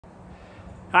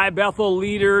Hi, Bethel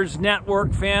Leaders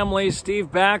Network family.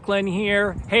 Steve Backlund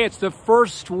here. Hey, it's the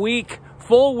first week,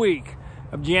 full week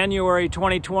of January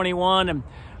 2021, and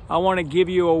I want to give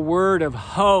you a word of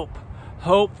hope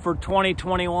for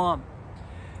 2021.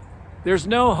 There's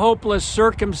no hopeless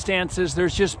circumstances.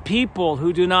 There's just people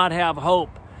who do not have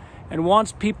hope. And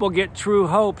once people get true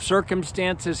hope,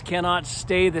 circumstances cannot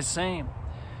stay the same.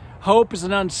 Hope is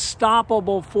an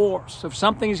unstoppable force. If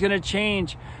something's going to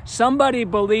change, somebody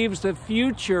believes the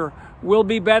future will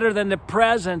be better than the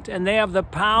present, and they have the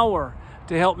power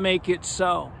to help make it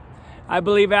so. I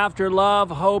believe after love,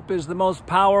 hope is the most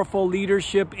powerful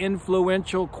leadership,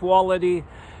 influential quality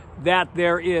that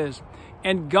there is.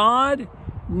 And God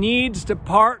needs to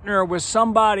partner with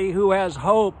somebody who has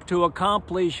hope to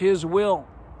accomplish His will.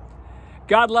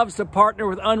 God loves to partner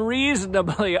with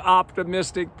unreasonably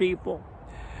optimistic people.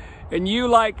 And you,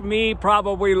 like me,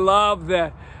 probably love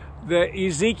the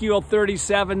Ezekiel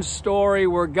 37 story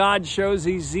where God shows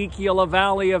Ezekiel a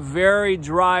valley of very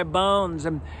dry bones.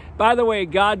 And by the way,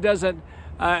 God doesn't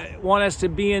want us to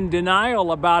be in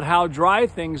denial about how dry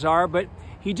things are, but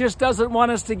He just doesn't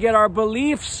want us to get our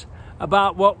beliefs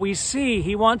about what we see.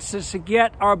 He wants us to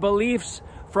get our beliefs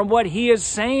from what He is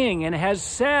saying and has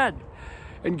said.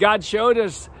 And God showed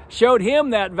him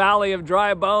that valley of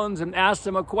dry bones and asked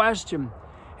him a question.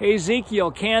 Hey,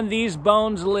 Ezekiel, can these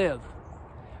bones live?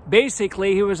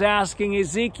 Basically, He was asking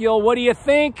Ezekiel, what do you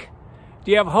think?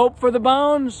 Do you have hope for the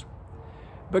bones?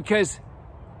 Because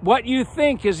what you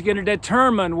think is going to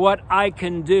determine what I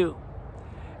can do.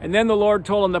 And then the Lord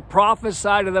told him to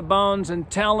prophesy to the bones and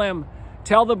tell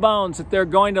the bones that they're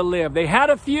going to live. They had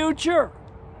a future.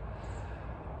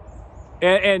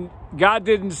 And God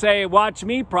didn't say, watch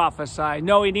me prophesy.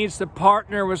 No, He needs to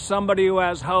partner with somebody who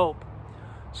has hope.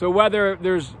 So whether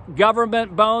there's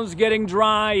government bones getting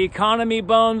dry, economy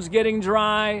bones getting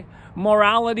dry,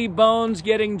 morality bones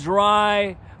getting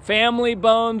dry, family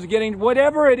bones getting,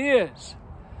 whatever it is,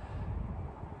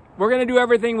 we're going to do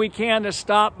everything we can to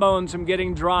stop bones from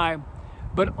getting dry.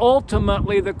 But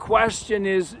ultimately, the question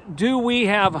is, do we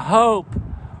have hope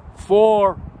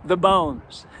for the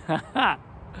bones?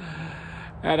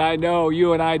 And I know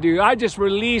you and I do. I just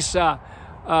release an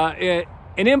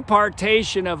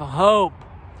impartation of hope,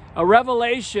 a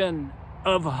revelation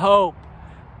of hope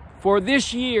for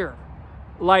this year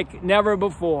like never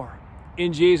before.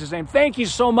 In Jesus' name. Thank you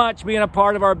so much for being a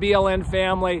part of our BLN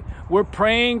family. We're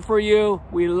praying for you.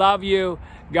 We love you.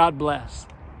 God bless.